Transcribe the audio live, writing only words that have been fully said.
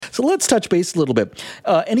So let's touch base a little bit.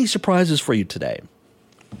 Any surprises for you today?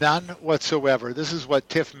 None whatsoever. This is what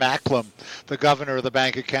Tiff Macklem, the governor of the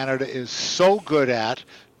Bank of Canada, is so good at.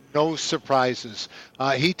 No surprises.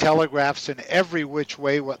 He telegraphs in every which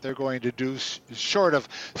way what they're going to do, short of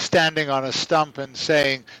standing on a stump and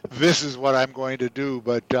saying, this is what I'm going to do.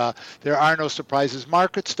 But there are no surprises.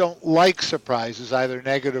 Markets don't like surprises, either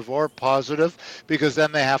negative or positive, because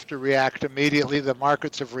then they have to react immediately. The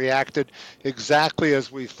markets have reacted exactly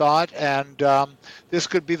as we thought, and this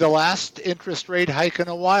could be the last interest rate hike in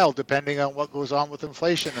a while, depending on what goes on with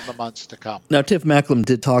inflation in the months to come. Now, Tiff Macklem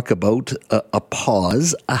did talk about a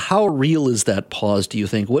pause. How real is that pause, do you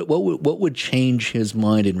think? What would change his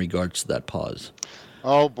mind in regards to that pause?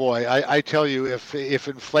 Oh boy, I tell you, if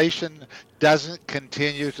inflation doesn't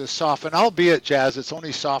continue to soften, albeit, Jazz, it's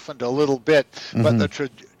only softened a little bit, but the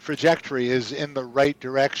trajectory is in the right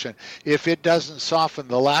direction. If it doesn't soften,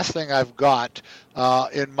 the last thing I've got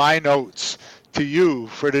in my notes to you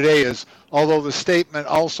for today is, although the statement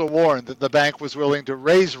also warned that the bank was willing to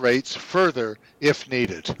raise rates further if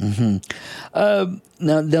needed. Mm-hmm.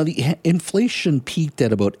 Now, the inflation peaked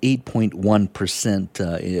at about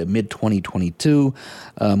 8.1% mid-2022.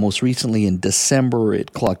 Most recently in December,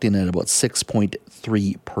 it clocked in at about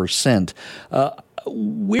 6.3%.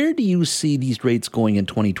 Where do you see these rates going in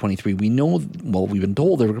 2023? We know, well, we've been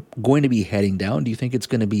told they're going to be heading down. Do you think it's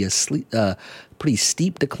going to be a pretty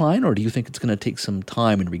steep decline, or do you think it's going to take some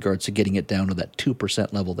time in regards to getting it down to that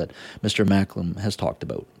 2% level that Mr. Macklem has talked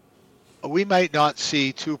about? We might not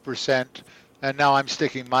see 2%, and now I'm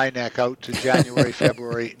sticking my neck out to January,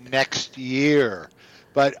 February next year.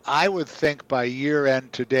 But I would think by year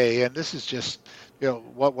end today, and this is just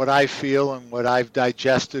what I feel and what I've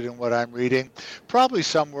digested and what I'm reading, probably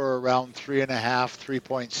somewhere around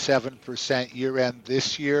 3.7% year end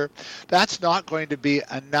this year. That's not going to be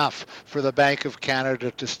enough for the Bank of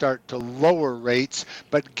Canada to start to lower rates,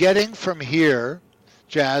 but getting from here,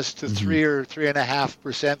 Jazz, to 3 or 3.5%,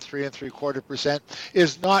 3.75%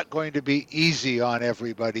 is not going to be easy on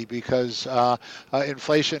everybody, because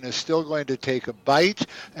inflation is still going to take a bite,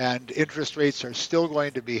 and interest rates are still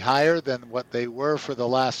going to be higher than what they were for the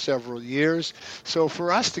last several years. So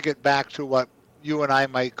for us to get back to what you and I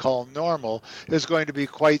might call normal is going to be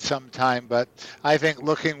quite some time. But I think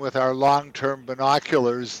looking with our long-term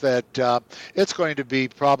binoculars that it's going to be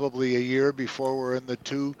probably a year before we're in the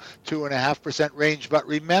 2.5% range. But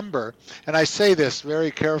remember, and I say this very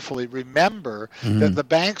carefully, remember that the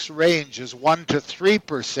bank's range is 1 to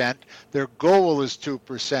 3%. Their goal is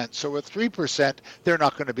 2%. So at 3%, they're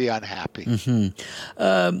not going to be unhappy.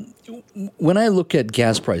 When I look at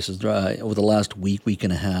gas prices over the last week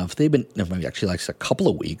and a half, they've been, actually like a couple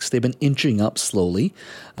of weeks, they've been inching up slowly.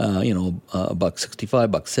 $1.65,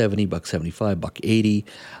 $1.70, $1.75,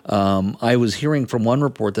 $1.80. I was hearing from one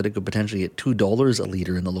report that it could potentially hit $2 a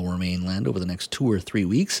liter in the Lower Mainland over the next 2 or 3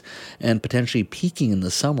 weeks, and potentially peaking in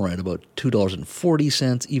the summer at about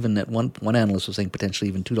 $2.40. Even at one analyst was saying potentially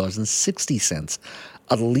even $2.60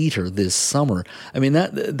 a liter this summer. I mean,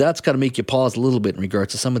 that's got to make you pause a little bit in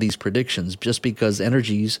regards to some of these predictions, just because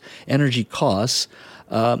energy costs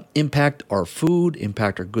impact our food,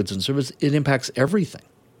 impact our goods and services. It impacts everything.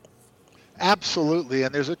 Absolutely,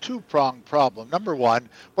 and there's a two-pronged problem. Number one,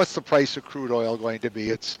 what's the price of crude oil going to be?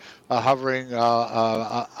 It's hovering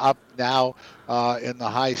up now in the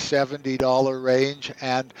high $70 range,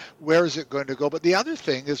 and where is it going to go? But the other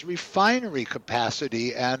thing is refinery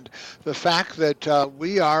capacity, and the fact that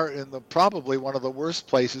we are in probably one of the worst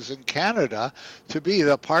places in Canada to be.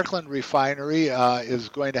 The Parkland refinery is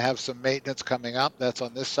going to have some maintenance coming up. That's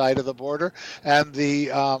on this side of the border, and the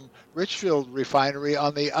Richfield refinery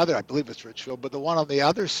on the other, I believe it's Richfield, but the one on the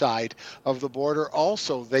other side of the border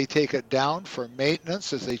also, they take it down for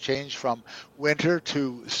maintenance as they change from winter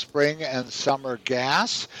to spring and summer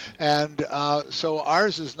gas. And so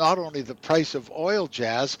ours is not only the price of oil,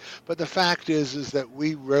 Jazz, but the fact is that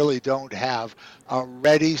we really don't have a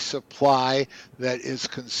ready supply that is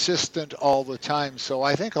consistent all the time. So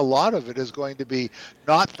I think a lot of it is going to be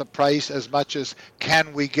not the price as much as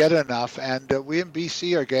can we get enough. And we in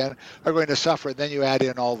BC are going to suffer. Then you add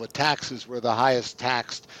in all the taxes. We're the highest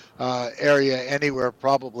taxed area anywhere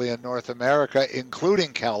probably in North America,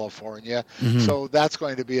 including California. So that's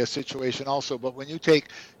going to be a situation also. But when you take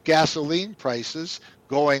gasoline prices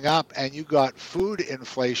going up, and you got food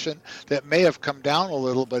inflation that may have come down a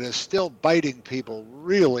little but is still biting people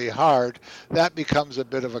really hard, that becomes a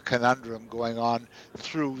bit of a conundrum going on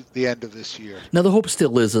through the end of this year. Now, the hope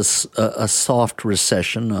still is a soft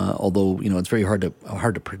recession, although it's very hard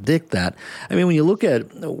to predict that. I mean, when you look at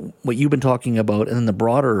what you've been talking about, and then the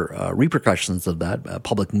broader repercussions of that,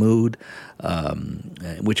 public mood,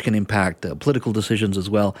 which can impact political decisions as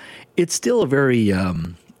well, it's still a very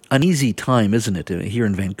uneasy time, isn't it, here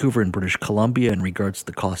in Vancouver and British Columbia in regards to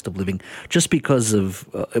the cost of living, just because of,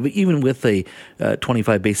 even with a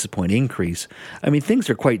 25 basis point increase, I mean, things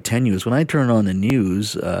are quite tenuous. When I turn on the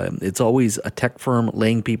news, it's always a tech firm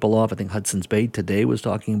laying people off. I think Hudson's Bay today was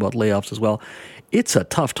talking about layoffs as well. It's a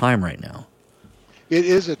tough time right now. It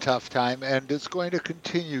is a tough time, and it's going to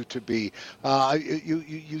continue to be.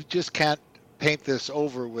 You just can't paint this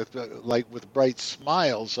over with with bright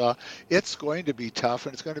smiles. It's going to be tough,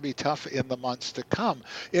 and it's going to be tough in the months to come.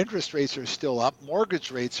 Interest rates are still up.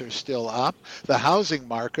 Mortgage rates are still up. The housing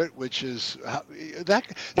market, which is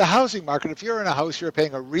the housing market, if you're in a house, you're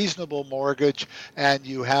paying a reasonable mortgage, and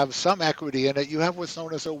you have some equity in it, you have what's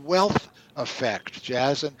known as a wealth effect,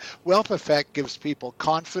 Jazz. And wealth effect gives people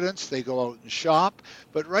confidence. They go out and shop.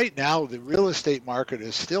 But right now, the real estate market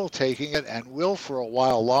is still taking it and will for a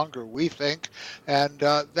while longer, we think. And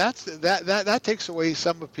that takes away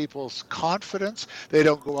some of people's confidence. They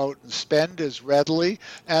don't go out and spend as readily.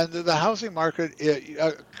 And the housing market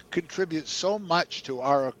contributes so much to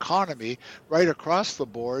our economy right across the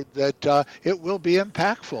board that it will be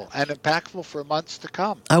impactful, and impactful for months to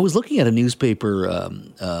come. I was looking at a newspaper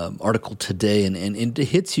article today, and it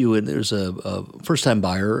hits you, and there's a first-time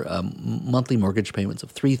buyer, monthly mortgage payments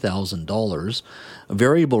of $3,000, a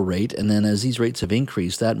variable rate, and then as these rates have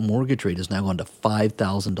increased, that mortgage rate has now gone to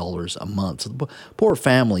 $5,000 a month. So the poor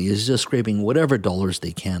family is just scraping whatever dollars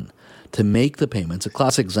they can to make the payments. A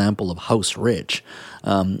classic example of house rich.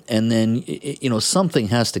 And then, something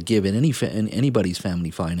has to give in anybody's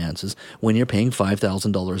family finances when you're paying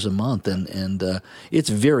 $5,000 a month, and it's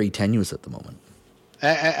very tenuous at the moment.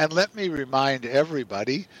 And let me remind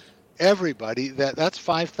everybody that that's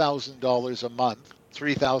 $5,000 a month,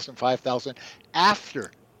 $3,000, $5,000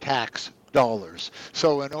 after tax dollars.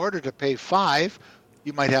 So in order to pay $5,000,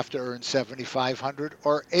 you might have to earn $7,500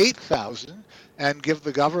 or $8,000 and give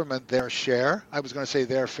the government their share. I was going to say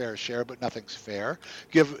their fair share, but nothing's fair.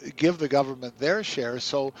 Give the government their share.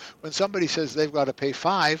 So when somebody says they've got to pay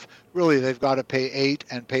 $5,000, really they've got to pay $8,000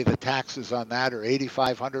 and pay the taxes on that, or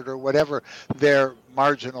 $8,500 or whatever their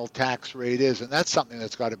marginal tax rate is. And that's something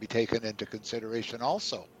that's got to be taken into consideration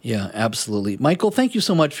also. Yeah, absolutely. Michael, thank you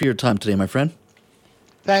so much for your time today, my friend.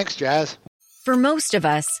 Thanks, Jazz. For most of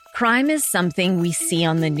us, crime is something we see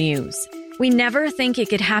on the news. We never think it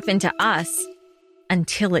could happen to us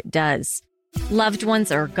until it does. Loved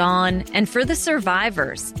ones are gone, and for the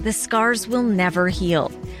survivors, the scars will never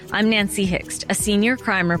heal. I'm Nancy Hixt, a senior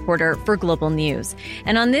crime reporter for Global News.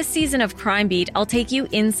 And on this season of Crime Beat, I'll take you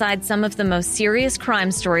inside some of the most serious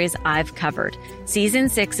crime stories I've covered. Season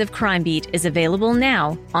 6 of Crime Beat is available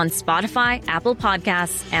now on Spotify, Apple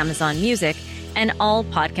Podcasts, Amazon Music, and all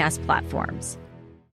podcast platforms.